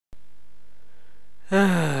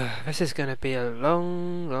This is gonna be a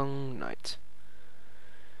long, long night.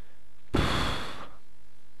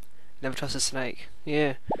 Never trust a snake.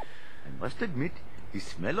 Yeah. I must admit, the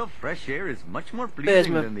smell of fresh air is much more There's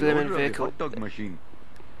pleasing my than the blooming odor of the vehicle. hot dog machine.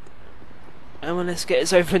 And when let's get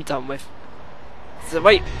this over and done with. It's a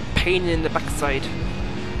right pain in the backside.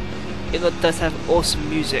 It does have awesome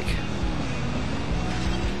music.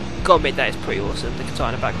 Gotta admit that is pretty awesome. The guitar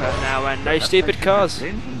in the background now, and no Perhaps I stupid should cars.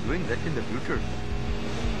 refrain from doing that in the future.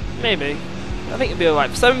 Maybe. I think it'll be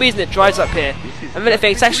alright. For some reason it drives up here, and then it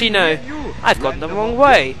thinks, actually no, I've gone the wrong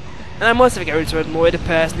way. And I'm also going to annoy the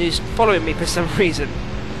person who's following me for some reason.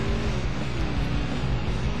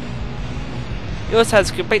 He also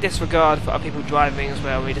has complete disregard for other people driving as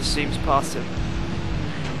well, he just zooms past him.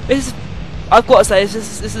 This is, I've got to say,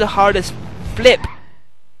 this is the hardest flip.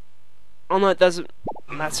 Oh no, it doesn't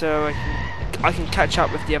matter, I can catch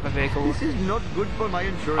up with the other vehicle. This is not good for my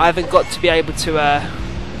insurance. I haven't got to be able to,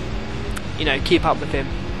 you know, keep up with him.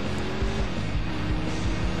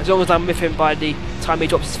 As long as I'm with him by the time he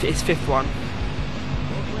drops his fifth one.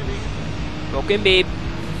 Walking beep.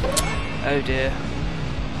 Oh dear.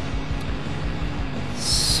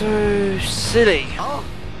 So silly. Oh,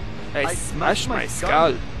 I smashed my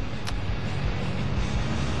skull.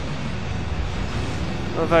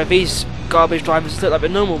 Although these garbage drivers look like the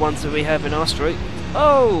normal ones that we have in our street.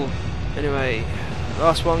 Oh! Anyway,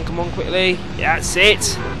 last one, come on quickly. Yeah, that's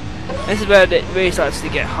it! This is where it really starts to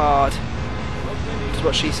get hard. That's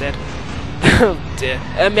what she said. Oh dear.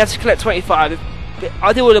 We have to collect 25.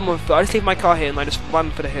 I do all them on foot. I just leave my car here and I just run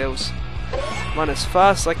for the hills. Run as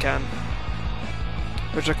fast as I can.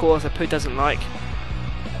 Which of course the poo doesn't like.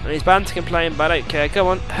 And he's bound to complain, but I don't care. Go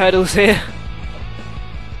on, hurdles here.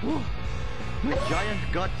 Ooh, my giant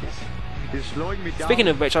gut is slowing me down. Speaking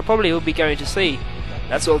of which, I probably will be going to see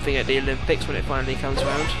that sort of thing at the Olympics when it finally comes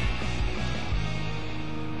around.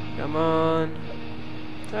 Come on.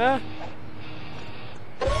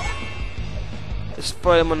 Just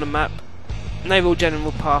follow them on the map. No real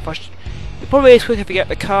general path. It probably is quicker if you get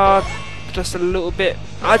the car just a little bit.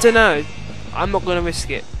 I don't know. I'm not going to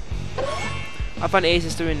risk it. I find it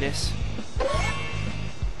easiest doing this.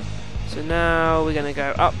 So now we're going to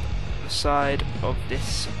go up the side of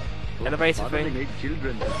this elevator Bothering thing. 8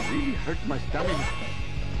 children has really hurt my stamina.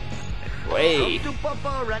 Way. Come to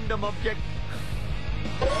Papa, random object.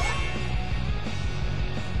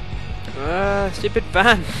 Stupid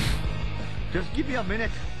van. Just give me a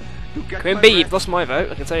minute to get Queen my B, breath. you've lost my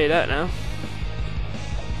vote, I can tell you that now.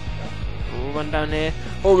 Oh, one down here.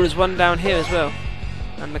 Oh, there's one down here as well.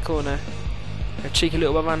 And the corner. A cheeky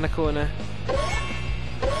little one around the corner.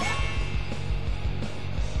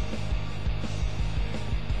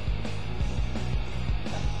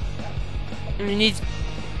 And you need...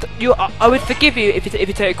 I would forgive you if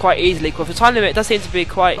you take it quite easily, because the time limit does seem to be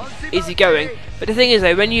quite easy going. But the thing is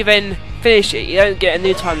though, when you then finish it, you don't get a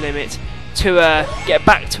new time limit to get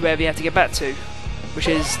back to wherever you have to get back to, which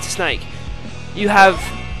is to Snake. You have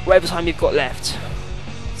whatever time you've got left.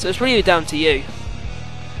 So it's really down to you.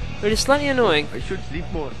 But it's slightly annoying, I should sleep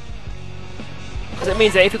more. because it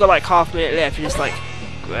means that if you've got like half a minute left, you're just like,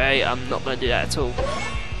 great, I'm not going to do that at all.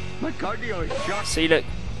 My cardio is shot. See, look.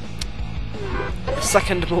 A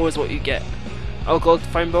second more is what you get. Oh god,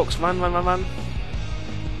 phone box, run, run, run, run.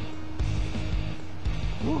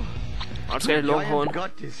 Ooh, I'll just go to Longhorn. My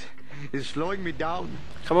gut is slowing me down.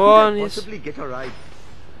 Come on, Could I yes. possibly get a ride?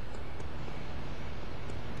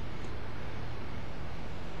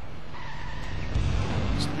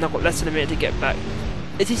 Now I've got less than a minute to get back.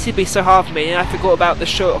 It used to be so hard for me, and I forgot about the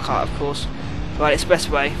shortcut, of course. Right,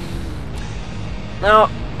 expressway.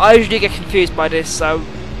 Now, I usually get confused by this, so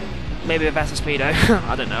maybe that's a speedo.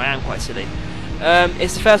 I don't know, I am quite silly.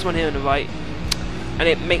 It's the first one here on the right, and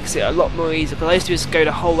it makes it a lot more easier, because I used to just go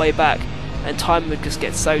the whole way back, and time would just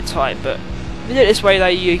get so tight, but if you do it this way though,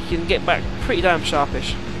 you can get back pretty damn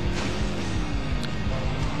sharpish.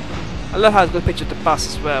 I love how it's got a picture of the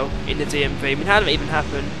bus as well in the DMV. I mean, how did it even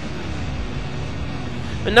happen?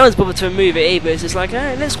 But no one's bothered to remove it either. It's just like,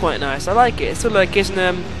 it looks quite nice. I like it. It's sort of like it's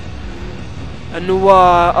a noir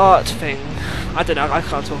art thing. I don't know. I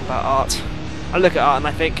can't talk about art. I look at art and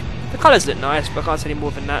I think the colours look nice, but I can't say any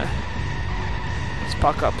more than that. Let's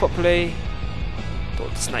park up properly.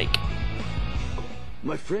 Thought the Snake.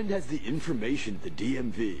 My friend has the information at the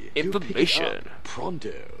DMV. Information. He'll pick it up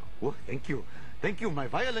pronto. Oh, thank you. Thank you, my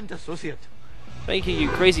violent associate. Thank you, you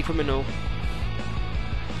crazy criminal.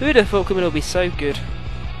 Who would have thought criminal would be so good?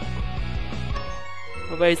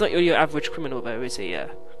 Although he's not your average criminal though, is he?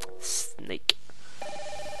 Snake.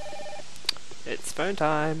 It's phone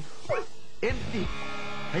time. Empty.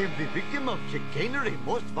 I am the victim of chicanery,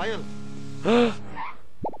 most vile.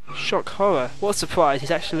 Shock horror. What a surprise,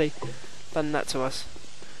 he's actually done that to us.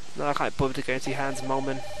 No, I can't bother to go into Hans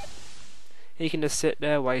Molman. He can just sit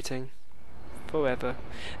there waiting. Forever.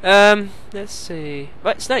 Let's see.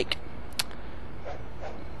 Right, Snake.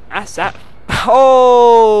 That's that.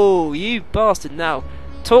 Oh, you bastard! Now,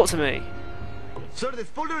 talk to me. Sir, this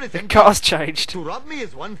folder is The empty. car's changed. To rob me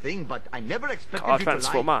is one thing, but I never expected Car you to lie.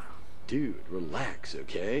 transformer. Dude, relax,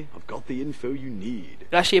 okay? I've got the info you need.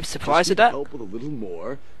 You're actually surprised Just at need that? help with a little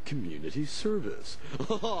more community service.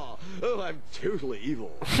 Oh, I'm totally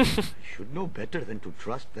evil. I should know better than to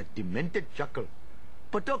trust that demented chuckle.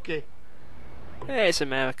 But okay. Yeah, it's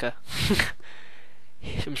America.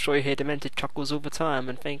 I'm sure you hear demented chuckles all the time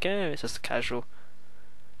and think, oh, it's just casual.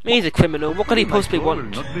 I mean, he's a criminal. What could he possibly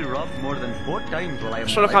want? Not be robbed more than 4 times while I am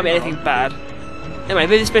Sure, there can't be driving anything around. bad. Anyway,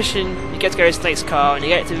 with this mission, you get to go in Snake's car and you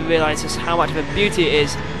get to realise just how much of a beauty it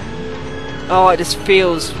is. Oh, it just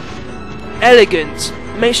feels elegant.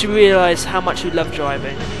 It makes you realise how much you love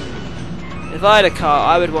driving. If I had a car,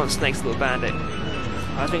 I would want Snake's Little Bandit.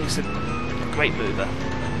 I think it's a great mover.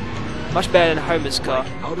 Much better than Homer's car.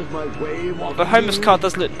 Out of my way, But Homer's car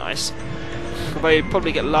does look nice. Although you'd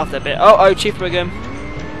probably get laughed at a bit. Oh, cheaper again.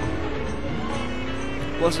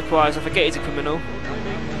 What a surprise, I forget he's a criminal.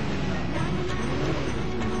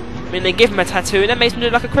 I mean, they give him a tattoo and that makes him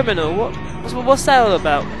look like a criminal. What's that all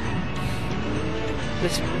about?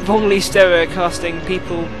 This wrongly stereocasting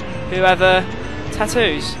people who have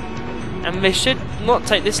tattoos. And they should not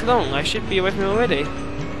take this long. I should be away from him already.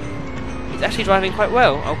 He's actually driving quite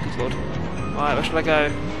well. Oh, good lord. Alright, where should I go?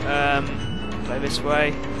 Go this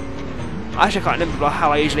way. I actually can't remember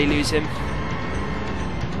how I usually lose him.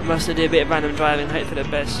 I must do a bit of random driving and hope for the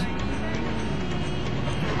best.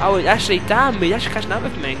 Oh, actually, damn, he's actually catching up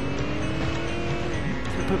with me.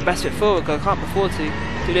 I'm put the best foot forward because I can't afford to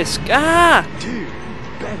do this. Ah! Dude,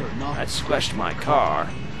 better not. That scratched my car.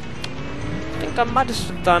 I think I might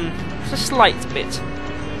have done just a slight bit.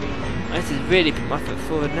 I have to really put my foot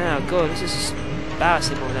forward now. God, this is just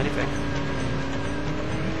embarrassing more than anything.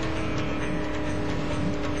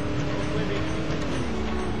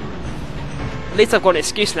 At least I've got an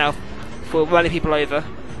excuse now for running people over.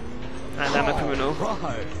 And I'm a criminal.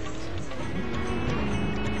 Right.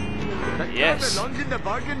 That Yes. car belongs in the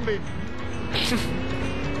bargain bin.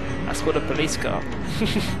 That's called a police car.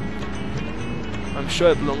 I'm sure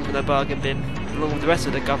it belongs in a bargain bin, along with the rest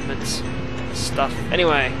of the government's stuff.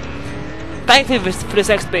 Anyway, thankfully for this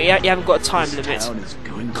next bit, you haven't got a time limit, Town is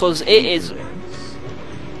going to because it is this.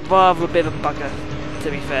 rather a bit of a bugger,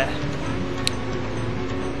 to be fair.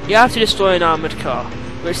 You have to destroy an armoured car,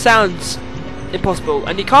 which sounds impossible,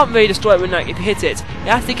 and you can't really destroy it when, like, if you hit it.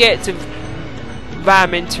 You have to get it to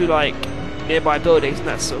ram into, like, nearby buildings and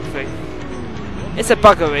that sort of thing. It's a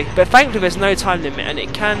buggery, but thankfully there's no time limit, and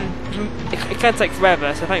it can take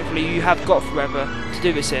forever. So thankfully you have got forever to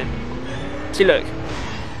do this in. See, look,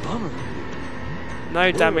 Bummer.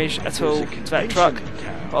 no damage at There's all a to that truck, convention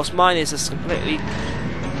in town. whilst mine is just completely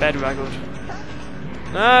bedraggled.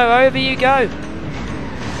 No, over you go.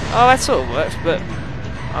 Oh, that sort of works, but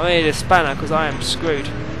I made a spanner because I am screwed.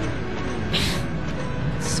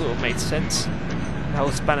 Sort of made sense. The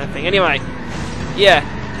whole spanner thing. Anyway, yeah.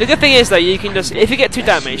 The good thing is though, you can just, if you get too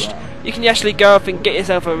damaged, you can actually go up and get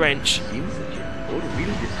yourself a wrench, Seems that you're a real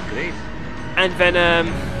disgrace. and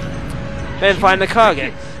then find the car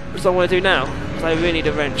again, which I want to do now, because I really need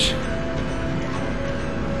a wrench.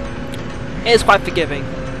 It is quite forgiving,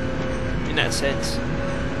 in that sense.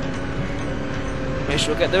 Make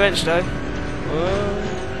sure I get the wrench though. Whoa.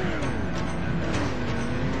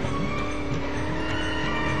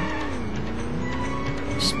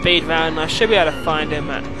 Speed round, I should be able to find him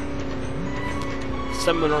at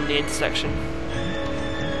someone on the intersection.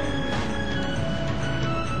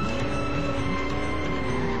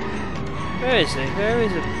 Where is he? Where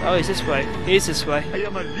is he? Oh, he's this way. He's this way. I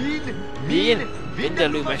am a lean, Mean mean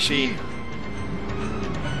Vindaloo machine.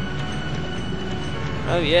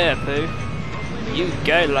 Oh yeah, Pooh. You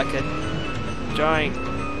go like a giant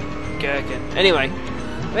gherkin. Anyway,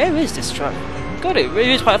 where is this truck? God, it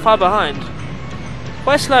really is quite far behind.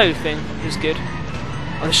 Quite a slow thing, is good.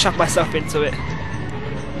 I'll just shove myself into it.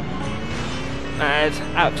 And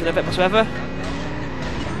out to no effect whatsoever.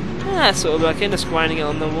 That's sort of working, just grinding it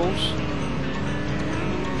on the walls.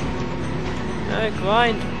 No,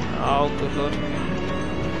 grind. Oh, good lord.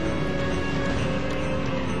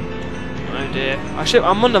 Oh dear.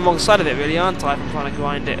 I'm on the wrong side of it really, aren't I? If I'm trying to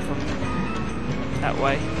grind it from that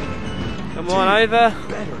way. Come on, over.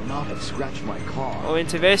 Better not have scratched my car. Or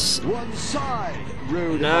into this. One side,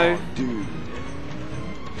 road No. hog, dude.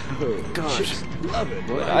 Oh, God. just love it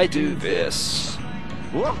Would I do this?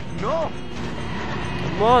 Whoa, no!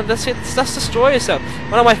 Come Come on, let's destroy yourself.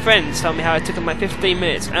 One of my friends told me how it took him like 15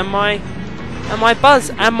 minutes, and my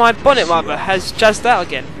buzz and my bonnet rather has jazzed out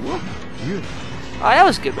again. You. Oh, that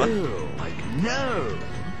was a good one. No.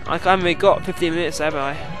 I only got 15 minutes, haven't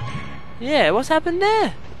I? Yeah, what's happened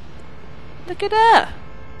there? Look at that.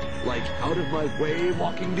 Like out of my way,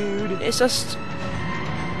 walking dude. It's just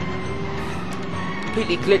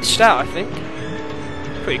completely glitched out, I think.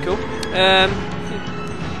 Pretty cool.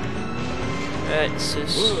 Let's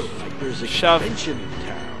just Like there's a shove. convention in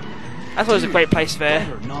town. I thought it was a great place there.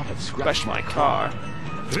 Better not have Crash my car.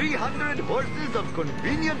 300 horses of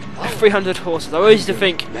convenient power. 300 horses. I always used to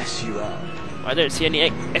think Mess you up. I don't see any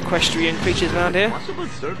equestrian creatures around here. Possible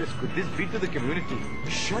service could this be to the community?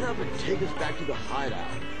 Shut up and take us back to the hideout.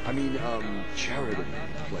 I mean, charity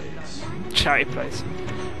place. Charity place.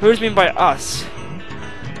 Who does mean by us?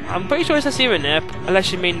 I'm pretty sure it's a you in there,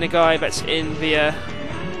 unless you mean the guy that's in the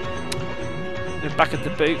back of the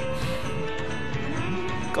boot.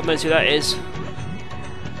 God knows who that is.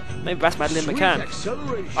 Maybe that's Madeline Sweet McCann.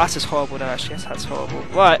 acceleration. That's just horrible though, actually. Yes, that's horrible.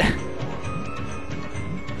 Right.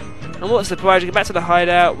 And what's the prize? We get back to the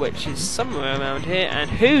hideout, which is somewhere around here, and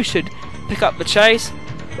who should pick up the chase?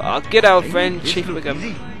 But our good old friend, Chief Wiggum.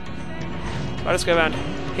 Easy. Right, let's go around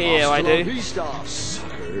here, I Hasta la do. vista,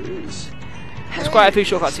 suckers. There's quite a few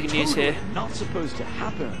shortcuts you can use Totally here. Not supposed to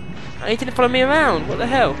happen. And he didn't follow me around, what the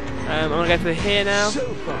hell? I'm gonna go through here now,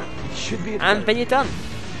 So fun. Should be. and then you're done.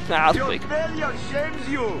 That was Your quick. failure shames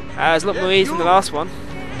you. It's a lot more easy than the last one.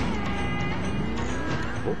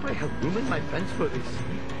 Hope I have room in my pants for this.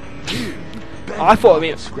 I thought it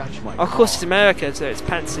meant, Scratch my of course it's America, so it's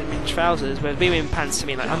pants and mean trousers, whereas we mean pants to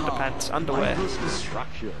mean like underpants, underwear. mindless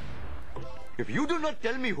destruction. If you do not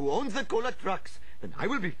tell me who owns the cola trucks, then I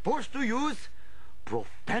will be forced to use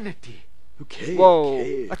profanity. Okay. Whoa,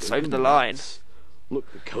 okay, that's go over the line. nuts.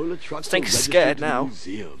 Look, the cola trucks Stink's are registered scared to now.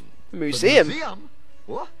 Museum. Museum? Museum?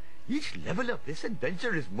 What? Each level of this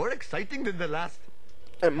adventure is more exciting than the last.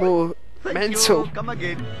 And more Thank mental. You. Come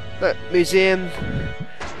again. Look, museum.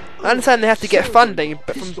 I understand they have to get So, funding,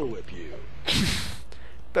 but pistol from whip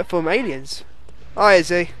you. from aliens. Hi,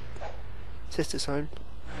 Izzy. Sister's home.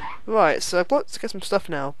 Right, so I've got to get some stuff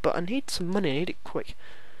now, but I need some money. I need it quick.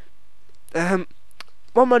 What I'm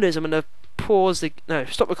gonna do is I'm gonna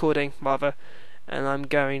stop recording rather, and I'm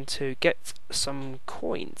going to get some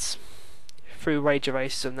coins through Rage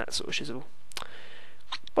Erasers and that sort of shizzle.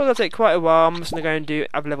 But it'll take quite a while. I'm just gonna go and do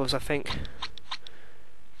other levels, I think.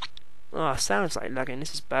 Ah, sounds like lagging.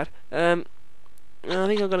 This is bad. I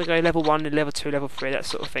think I'm gonna go level 1, and level 2, level 3, that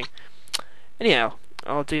sort of thing. Anyhow,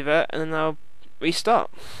 I'll do that, and then I'll restart.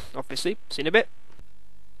 Obviously, see you in a bit.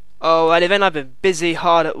 Oh, and then I've been busy,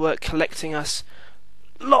 hard at work, collecting us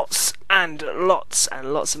lots and lots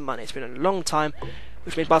and lots of money. It's been a long time,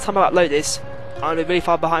 which means by the time I upload this, I'm really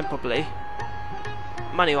far behind probably.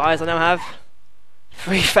 Money-wise, I now have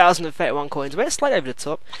 3,031 coins. But it's slightly over the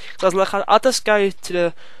top. So I was like, I'll just go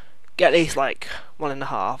to get at least like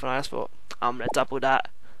 1.5, and I just thought I'm gonna double that.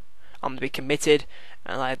 I'm gonna be committed,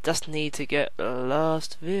 and I just need to get the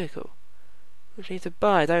last vehicle, which I need to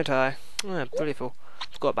buy, don't I? Oh, beautiful.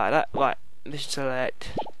 Forgot about that. Right, mission select.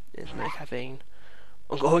 There's no caffeine.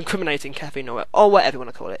 Or incriminating caffeine, or whatever you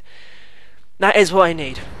want to call it. That is what I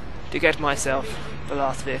need to get myself the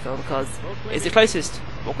last vehicle, because it's the closest.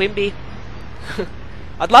 Or Quimby.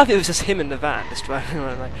 I'd love if it was just him in the van just driving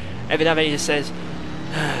around. Like, every now and then he just says,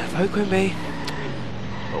 "Vote Quimby,"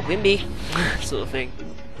 or "Quimby," sort of thing.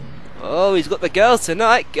 Oh, he's got the girls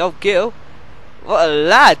tonight. Oh, Gil, what a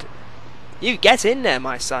lad! You get in there,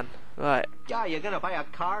 my son. Right. Yeah, you're gonna buy a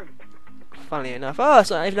car? Funnily enough, oh, it's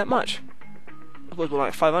not even that much. I thought it was more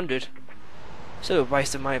like 500. Still a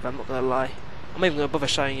waste of money, but I'm not gonna lie. I'm not even gonna bother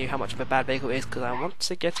showing you how much of a bad vehicle it is because I want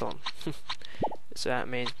to get on. So that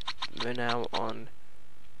means we're now on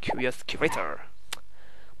Curator.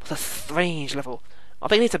 What a strange level. I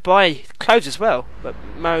think I need to buy clothes as well, but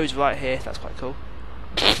Mo's right here. That's quite cool.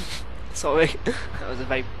 Sorry, that was a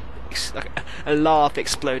very a laugh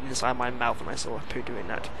exploded inside my mouth when I saw Pooh doing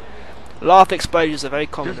that. Laugh explosions are very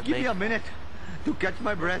common Just with give me, me a minute to catch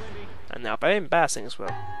my breath. and they're very embarrassing as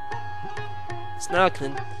well. So now I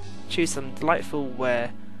can choose some delightful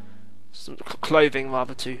wear, some clothing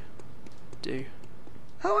rather to do.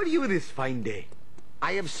 How are you this fine day?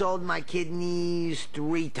 I have sold my kidneys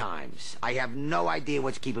 3 times. I have no idea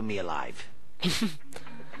what's keeping me alive.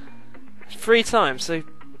 3 times, so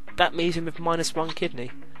that leaves him with -1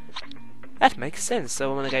 kidney. That makes sense.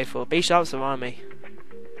 So I'm gonna go for B sharps or army.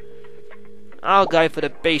 I'll go for the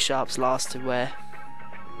B sharps last to wear.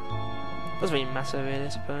 Doesn't really matter really, I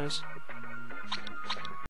suppose.